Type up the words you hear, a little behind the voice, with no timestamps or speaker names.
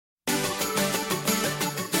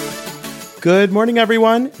Good morning,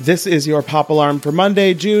 everyone. This is your Pop Alarm for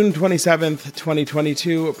Monday, June 27th,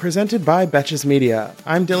 2022, presented by Betches Media.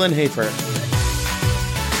 I'm Dylan Hafer.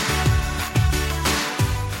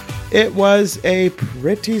 It was a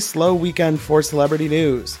pretty slow weekend for celebrity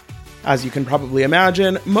news. As you can probably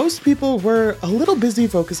imagine, most people were a little busy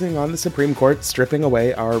focusing on the Supreme Court stripping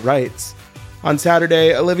away our rights. On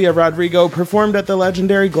Saturday, Olivia Rodrigo performed at the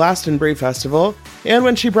legendary Glastonbury Festival, and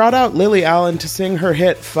when she brought out Lily Allen to sing her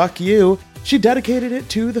hit Fuck You, she dedicated it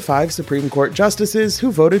to the 5 Supreme Court justices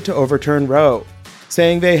who voted to overturn Roe,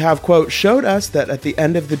 saying they have, quote, showed us that at the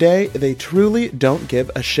end of the day, they truly don't give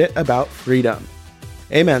a shit about freedom.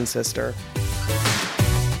 Amen, sister.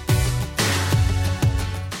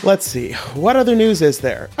 Let's see, what other news is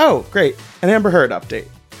there? Oh, great, an Amber Heard update.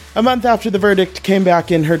 A month after the verdict came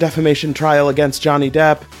back in her defamation trial against Johnny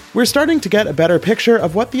Depp, we're starting to get a better picture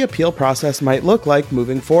of what the appeal process might look like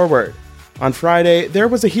moving forward. On Friday, there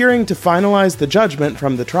was a hearing to finalize the judgment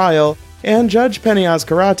from the trial, and Judge Penny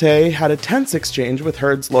Azcarate had a tense exchange with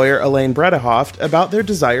Heard's lawyer Elaine Bredehoft about their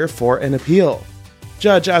desire for an appeal.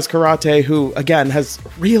 Judge Azcarate, who, again, has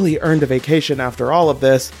really earned a vacation after all of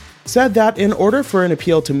this, said that in order for an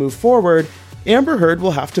appeal to move forward, Amber Heard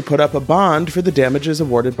will have to put up a bond for the damages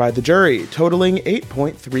awarded by the jury, totaling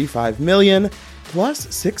 $8.35 million, plus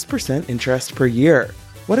 6% interest per year.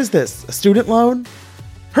 What is this, a student loan?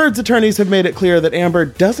 Heard's attorneys have made it clear that Amber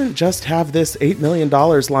doesn't just have this $8 million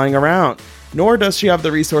lying around, nor does she have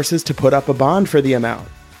the resources to put up a bond for the amount.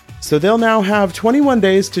 So they'll now have 21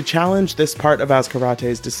 days to challenge this part of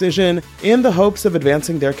Azcarate's decision in the hopes of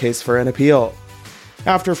advancing their case for an appeal.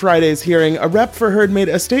 After Friday's hearing, a rep for Heard made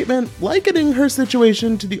a statement likening her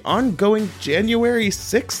situation to the ongoing January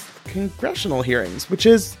 6th congressional hearings, which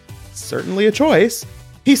is certainly a choice.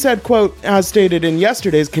 He said, quote, as stated in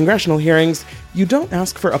yesterday's congressional hearings, you don't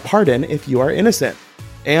ask for a pardon if you are innocent,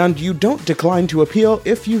 and you don't decline to appeal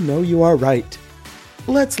if you know you are right.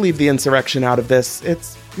 Let's leave the insurrection out of this.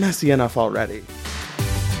 It's messy enough already.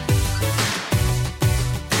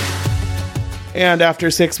 And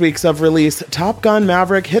after 6 weeks of release, Top Gun: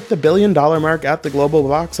 Maverick hit the $1 billion mark at the global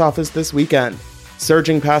box office this weekend,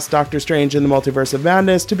 surging past Doctor Strange in the Multiverse of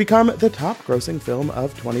Madness to become the top-grossing film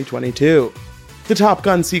of 2022. The Top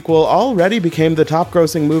Gun sequel already became the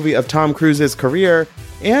top-grossing movie of Tom Cruise's career,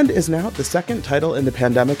 and is now the second title in the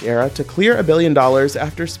pandemic era to clear $1 billion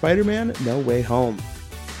after Spider-Man: No Way Home.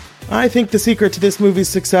 I think the secret to this movie's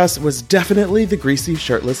success was definitely the greasy,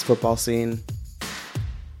 shirtless football scene.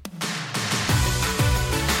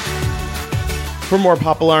 For more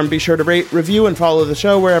Pop Alarm, be sure to rate, review, and follow the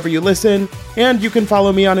show wherever you listen, and you can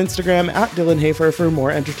follow me on Instagram at Dylan Hafer for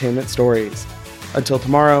more entertainment stories. Until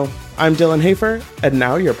tomorrow, I'm Dylan Hafer, and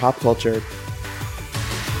now you're pop culture.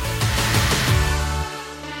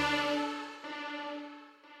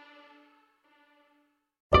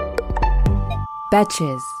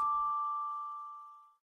 Betches.